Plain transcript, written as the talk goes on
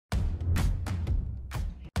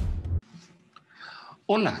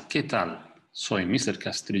Hola, ¿qué tal? Soy Mr.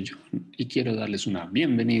 Castrillón y quiero darles una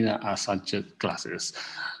bienvenida a Satchel Classes.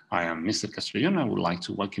 I am Mr. Castrillón. I would like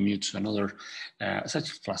to welcome you to another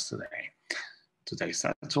Satchel class today. Today's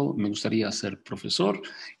Satchel, me gustaría ser profesor,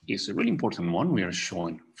 is a really important one. We are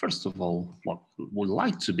showing, first of all, what we would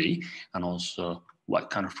like to be and also what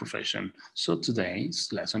kind of profession. So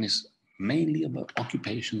today's lesson is mainly about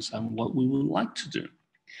occupations and what we would like to do.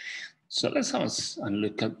 So let's have a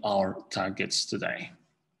look at our targets today.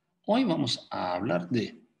 Hoy vamos a hablar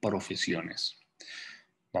de profesiones.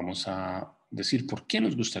 Vamos a decir por qué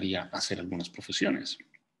nos gustaría hacer algunas profesiones.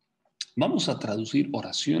 Vamos a traducir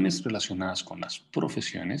oraciones relacionadas con las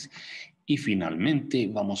profesiones y finalmente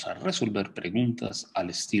vamos a resolver preguntas al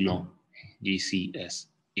estilo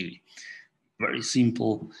GCSE. Very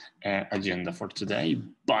simple agenda for today,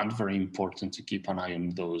 but very important to keep an eye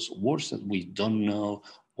on those words that we don't know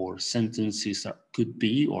or sentences that could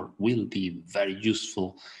be or will be very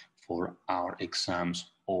useful for our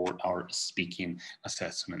exams or our speaking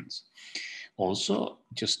assessments. Also,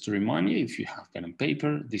 just to remind you, if you have pen and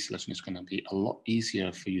paper, this lesson is going to be a lot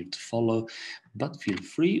easier for you to follow, but feel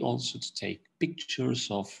free also to take pictures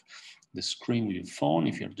of the screen with your phone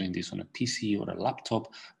if you're doing this on a PC or a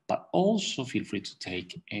laptop, but also feel free to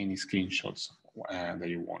take any screenshots that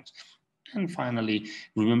you want. And finally,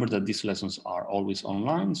 remember that these lessons are always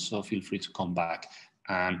online, so feel free to come back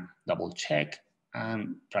and double check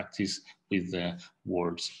and practice with the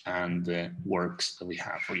words and the works that we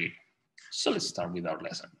have for you. So let's start with our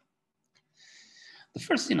lesson. The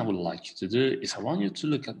first thing I would like you to do is I want you to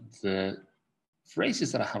look at the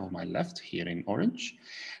phrases that I have on my left here in orange,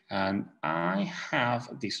 and I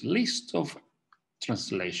have this list of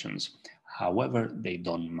translations. However, they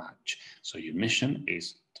don't match. So your mission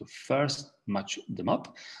is to first match them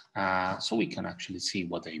up so we can actually see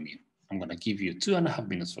what they mean. I'm going to give you 2.5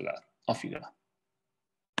 minutes for that. Off you go.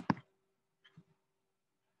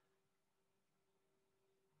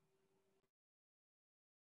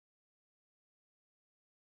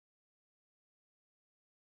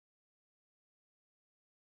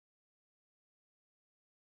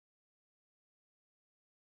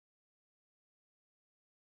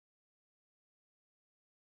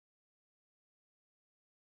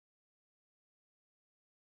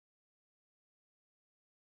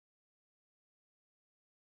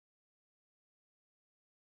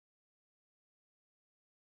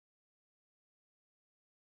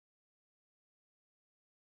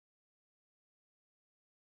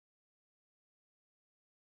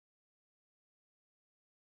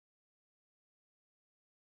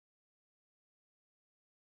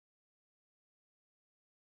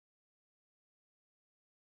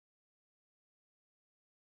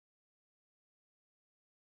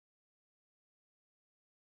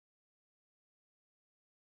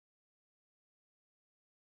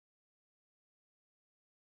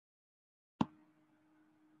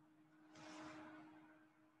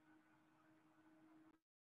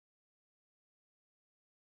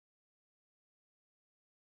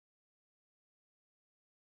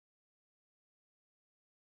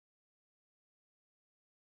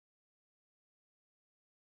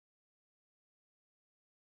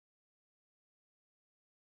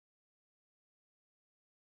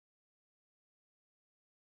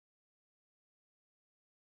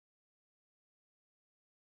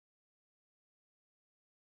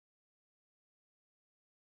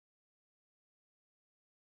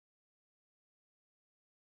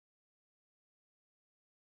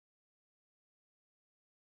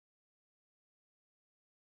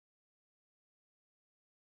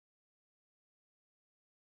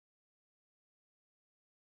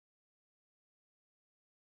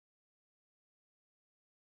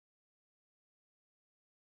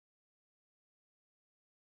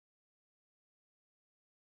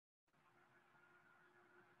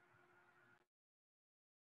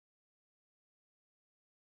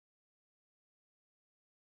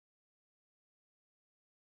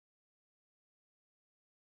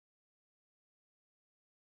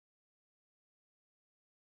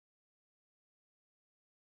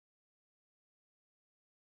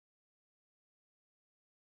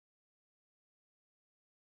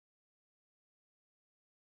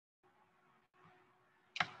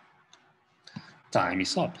 Time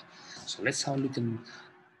is up. So let's have a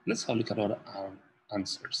look at our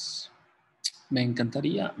answers. Me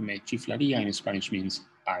encantaría, me chiflaría in Spanish means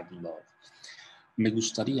I'd love. Me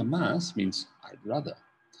gustaría más means I'd rather.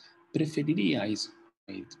 Preferiría is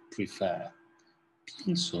I'd prefer.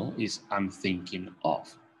 Pienso is I'm thinking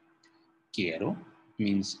of. Quiero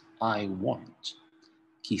means I want.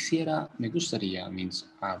 Quisiera, me gustaría means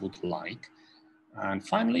I would like. And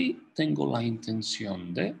finally, tengo la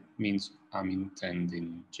intención de means I'm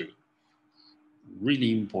intending to.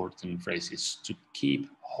 Really important phrases to keep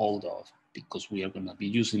hold of because we are going to be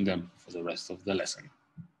using them for the rest of the lesson.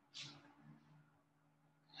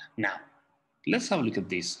 Now, let's have a look at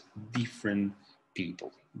these different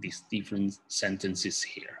people, these different sentences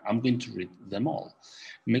here. I'm going to read them all.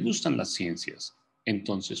 Me gustan las ciencias,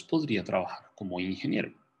 entonces podría trabajar como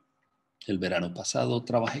ingeniero. El verano pasado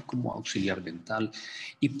trabajé como auxiliar dental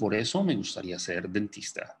y por eso me gustaría ser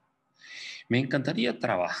dentista. Me encantaría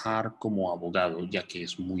trabajar como abogado ya que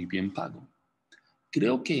es muy bien pago.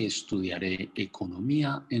 Creo que estudiaré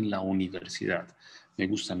economía en la universidad. Me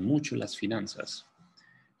gustan mucho las finanzas.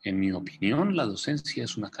 En mi opinión, la docencia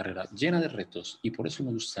es una carrera llena de retos y por eso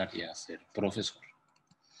me gustaría ser profesor.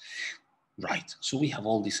 Right, so we have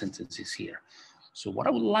all these sentences here. So what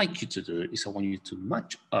I would like you to do is I want you to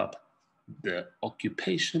match up the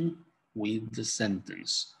occupation with the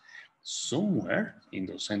sentence. Somewhere in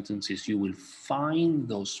those sentences, you will find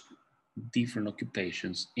those different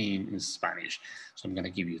occupations in Spanish. So I'm going to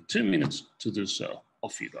give you 2 minutes to do so.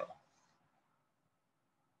 Off you go.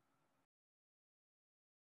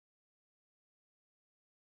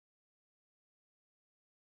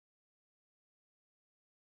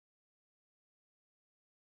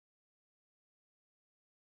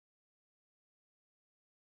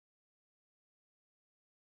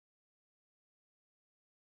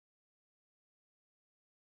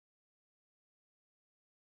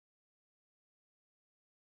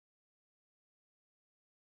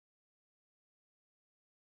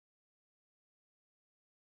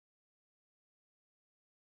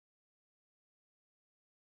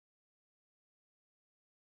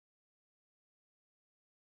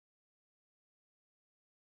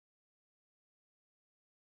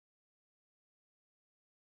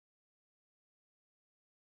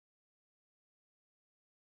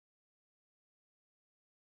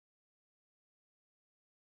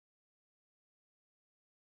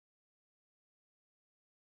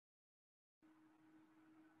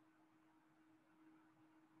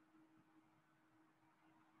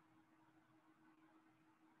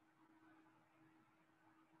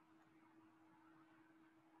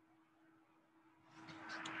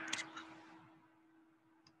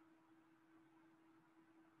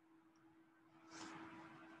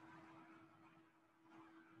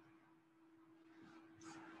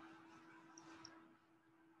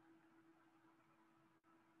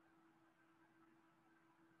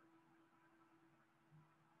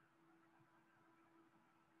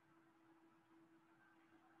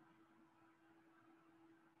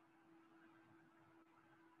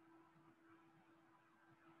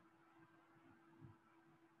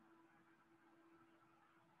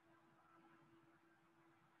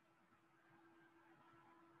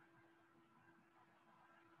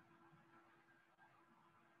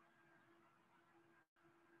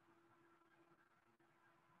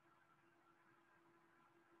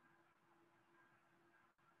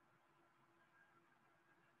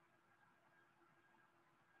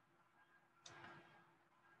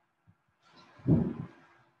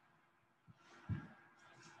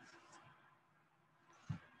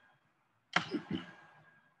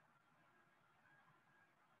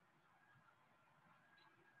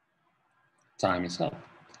 Time is up.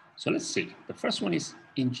 So let's see. The first one is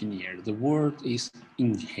engineer. The word is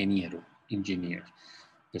ingeniero, engineer.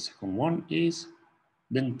 The second one is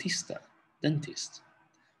dentista, dentist.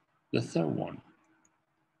 The third one,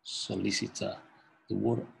 solicitor. The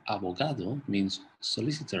word abogado means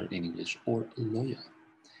solicitor in English or lawyer.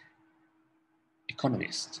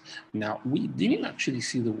 Economist. Now, we didn't actually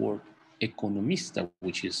see the word economista,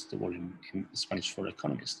 which is the word in Spanish for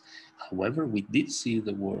economist. However, we did see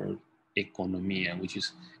the word economía, which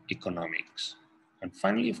is economics. And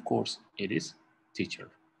finally, of course, it is teacher,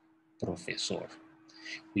 profesor.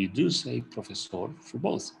 We do say profesor for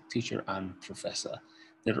both teacher and professor.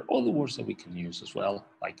 There are other words that we can use as well,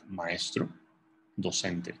 like maestro,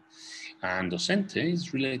 docente. And docente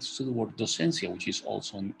is related to the word docencia, which is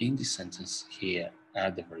also in this sentence here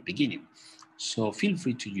at the very beginning. So feel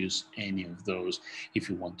free to use any of those if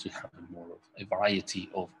you want to have more of a variety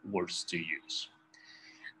of words to use.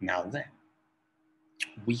 Now then,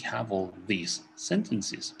 we have all these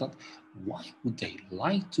sentences, but why would they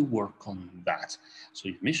like to work on that? So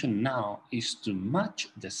your mission now is to match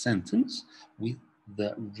the sentence with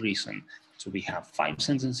the reason. So we have 5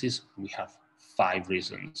 sentences, we have 5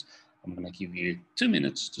 reasons. I'm going to give you 2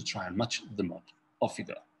 minutes to try and match them up. Off you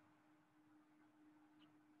go.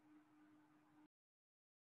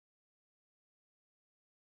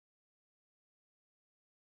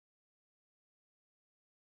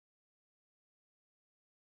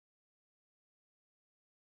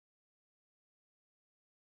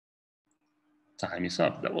 Time is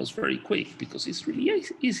up. That was very quick because it's really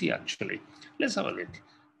easy actually. Let's have a look.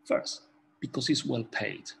 First, because it's well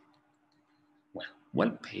paid. Well, well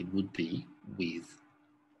paid would be with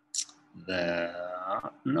the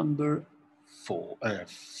number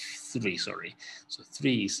three, sorry. So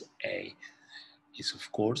three is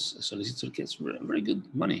of course, a solicitor gets very good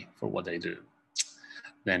money for what they do.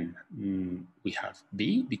 Then we have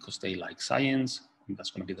B, because they like science.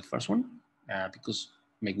 That's going to be the first one, because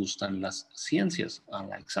me gustan las ciencias, I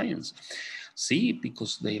like science. C,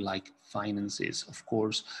 because they like finances, of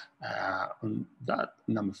course. On that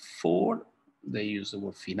number 4, they use the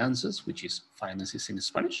word finanzas, which is finances in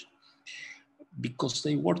Spanish, because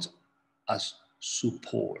they work as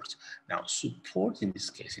support. Now, support in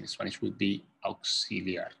this case in Spanish would be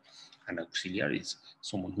auxiliar. An auxiliar is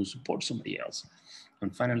someone who supports somebody else.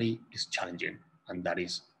 And finally, is challenging, and that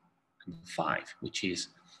is number 5, which is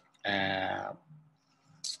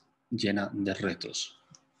llena de retos.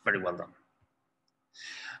 Very well done.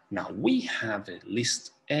 Now we have a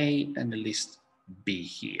list A and a list B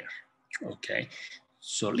here. Okay,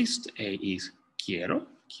 so list A is quiero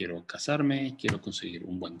casarme, quiero conseguir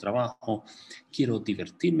un buen trabajo, quiero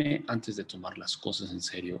divertirme antes de tomar las cosas en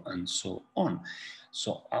serio, and so on.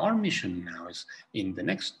 So our mission now is, in the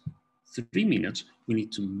next 3 minutes, we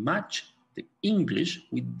need to match the English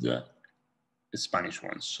with the Spanish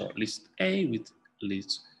ones. So list A with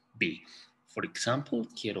list B. For example,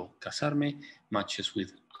 quiero casarme matches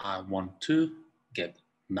with I want to get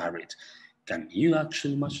married. Can you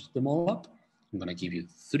actually match them all up? I'm going to give you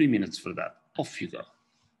 3 minutes for that. Off you go.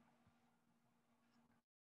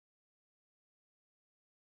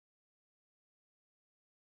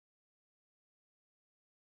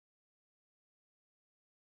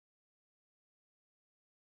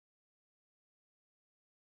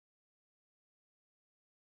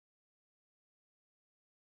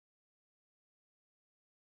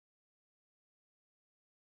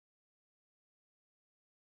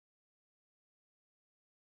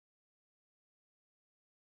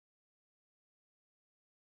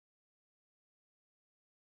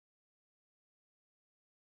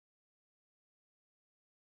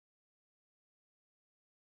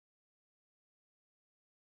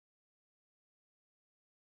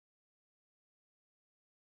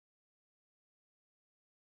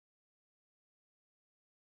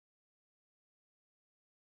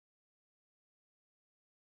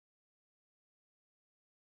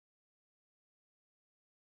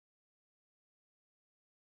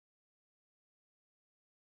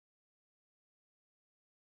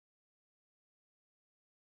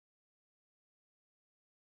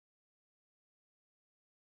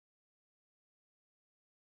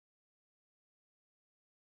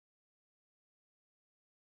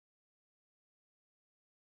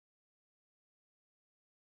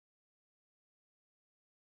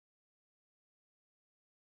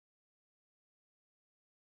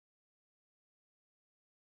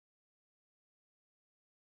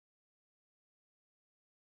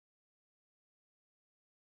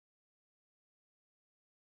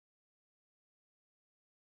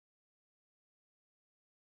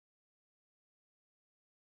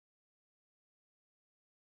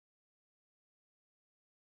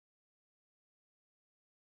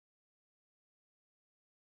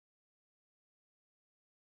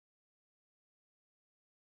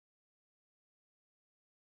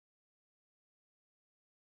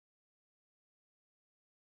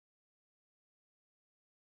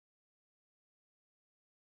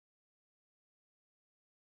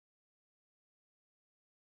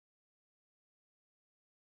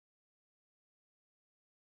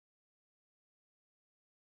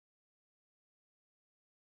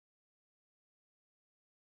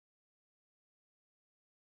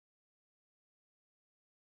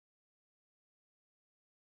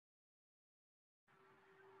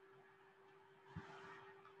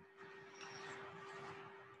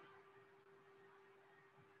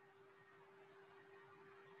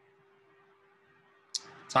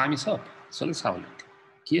 Time is up. So let's have a look.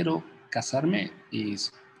 Quiero casarme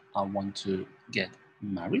is I want to get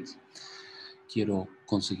married. Quiero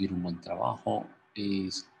conseguir un buen trabajo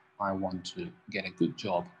is I want to get a good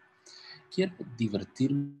job. Quiero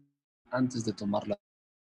divertirme antes de tomar la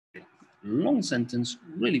long sentence,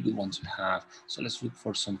 really good one to have. So let's look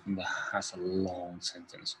for something that has a long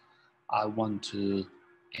sentence. I want to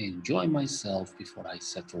enjoy myself before I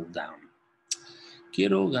settle down.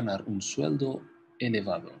 Quiero ganar un sueldo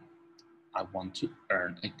elevado. I want to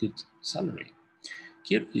earn a good salary.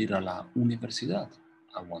 Quiero ir a la universidad.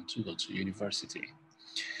 I want to go to university.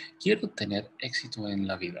 Quiero tener éxito en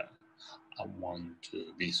la vida. I want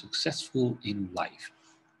to be successful in life.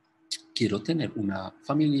 Quiero tener una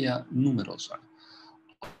familia numerosa.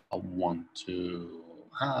 I want to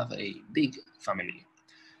have a big family.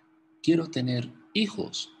 Quiero tener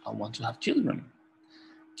hijos. I want to have children.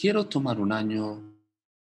 Quiero tomar un año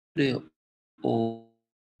o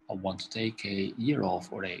I want to take a year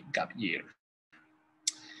off or a gap year.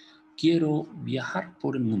 Quiero viajar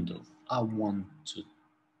por el mundo. I want to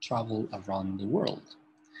travel around the world.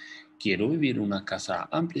 Quiero vivir en una casa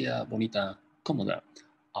amplia, bonita, cómoda.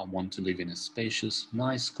 I want to live in a spacious,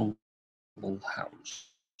 nice, comfortable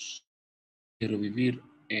house. Quiero vivir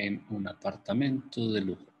en un apartamento de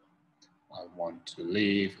lujo. I want to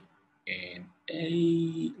live in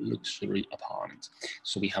a luxury apartment.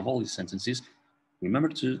 So we have all these sentences. Remember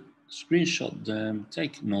to screenshot them,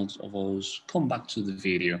 take notes of those, come back to the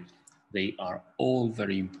video. They are all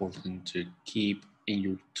very important to keep in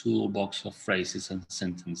your toolbox of phrases and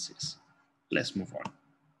sentences. Let's move on.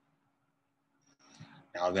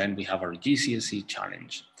 Now then we have our GCSE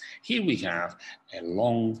challenge. Here we have a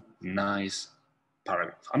long, nice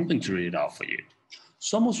paragraph. I'm going to read it out for you.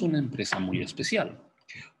 Somos una empresa muy especial.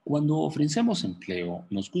 Cuando ofrecemos empleo,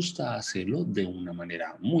 nos gusta hacerlo de una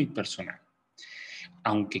manera muy personal.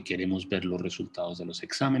 Aunque queremos ver los resultados de los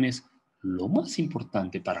exámenes, lo más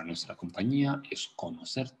importante para nuestra compañía es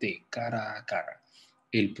conocerte cara a cara.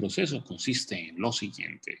 El proceso consiste en lo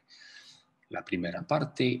siguiente. La primera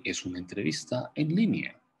parte es una entrevista en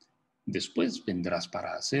línea. Después vendrás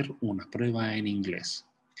para hacer una prueba en inglés.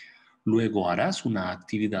 Luego harás una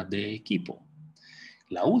actividad de equipo.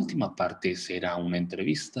 La última parte será una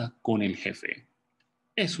entrevista con el jefe.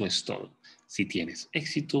 Eso es todo. Si tienes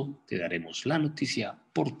éxito, te daremos la noticia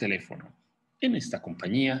por teléfono. En esta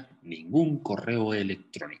compañía, ningún correo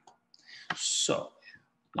electrónico. So,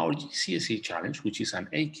 our GCSE challenge, which is an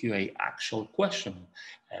AQA actual question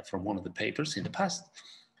from one of the papers in the past,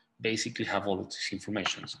 basically have all of this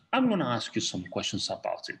information. I'm going to ask you some questions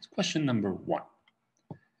about it. Question number 1.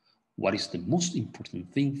 What is the most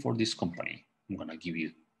important thing for this company? I'm going to give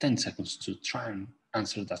you 10 seconds to try and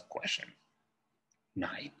answer that question.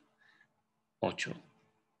 9, 8,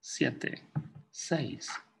 7, 6,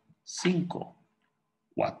 5,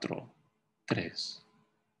 4, 3,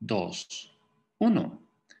 2, 1.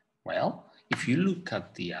 Well, if you look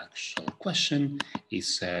at the actual question, it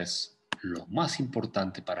says, lo más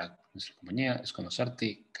importante para nuestra compañía es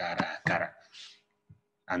conocerte cara a cara.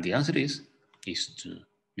 And the answer is to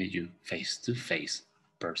meet you face to face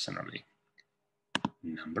personally.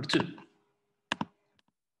 Number 2.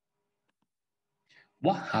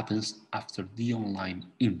 What happens after the online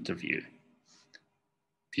interview?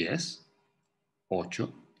 10, 8,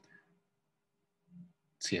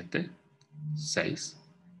 7, 6,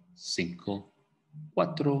 5,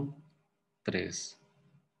 4, 3,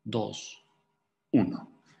 2, 1.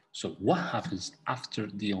 So what happens after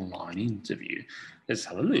the online interview? Let's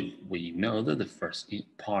have a look. We know that the first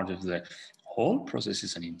part of the whole process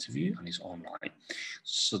is an interview and it's online.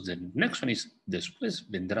 So the next one is, después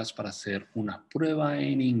vendrás para hacer una prueba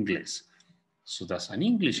en inglés. So that's an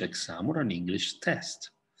English exam or an English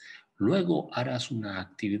test. Luego harás una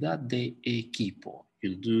actividad de equipo.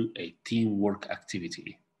 You'll do a teamwork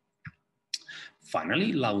activity.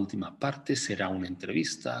 Finally, la última parte será una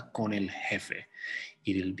entrevista con el jefe.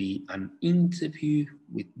 It'll be an interview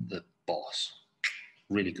with the boss.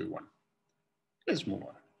 Really good one. Let's move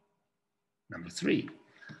on. Number 3,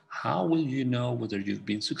 how will you know whether you've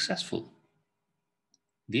been successful?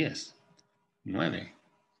 10, 9,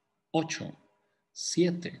 8,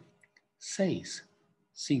 7, 6,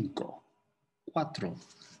 5, 4,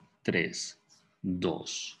 3, 2,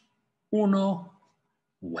 1.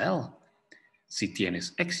 Well, si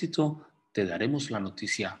tienes éxito, te daremos la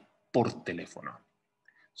noticia por teléfono.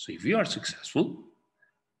 So if you are successful,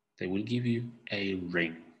 they will give you a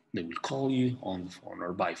ring. They will call you on the phone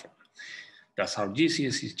or by phone. That's our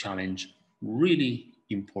GCSE challenge. Really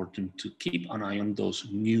important to keep an eye on those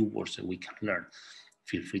new words that we can learn.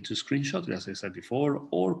 Feel free to screenshot it, as I said before,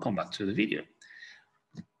 or come back to the video.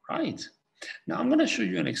 Right. Now I'm going to show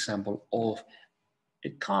you an example of a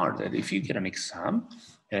card that if you get an exam,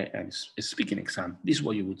 a speaking exam, this is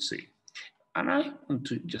what you would see. And I want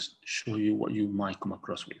to just show you what you might come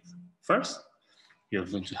across with. First, you're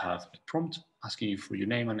going to have a prompt asking you for your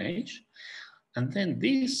name and age. And then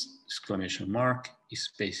this exclamation mark is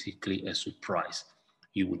basically a surprise.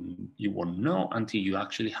 You won't know until you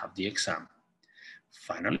actually have the exam.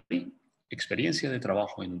 Finally, experiencia de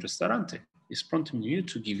trabajo en un restaurante is prompting you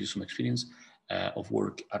to give you some experience of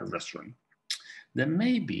work at a restaurant. Then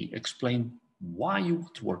maybe explain why you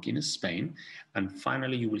want to work in Spain. And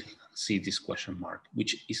finally, you will see this question mark,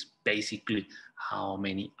 which is basically how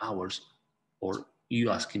many hours or you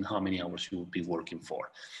asking how many hours you will be working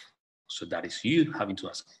for. So that is you having to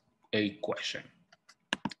ask a question.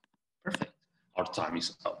 Perfect. Our time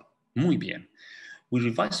is up. Muy bien. We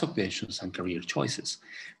revised occupations and career choices.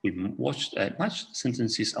 We matched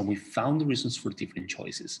sentences and we found the reasons for different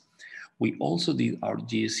choices. We also did our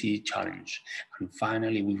GSE challenge. And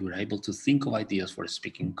finally, we were able to think of ideas for a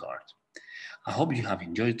speaking card. I hope you have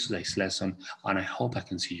enjoyed today's lesson and I hope I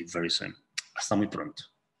can see you very soon. Hasta muy pronto.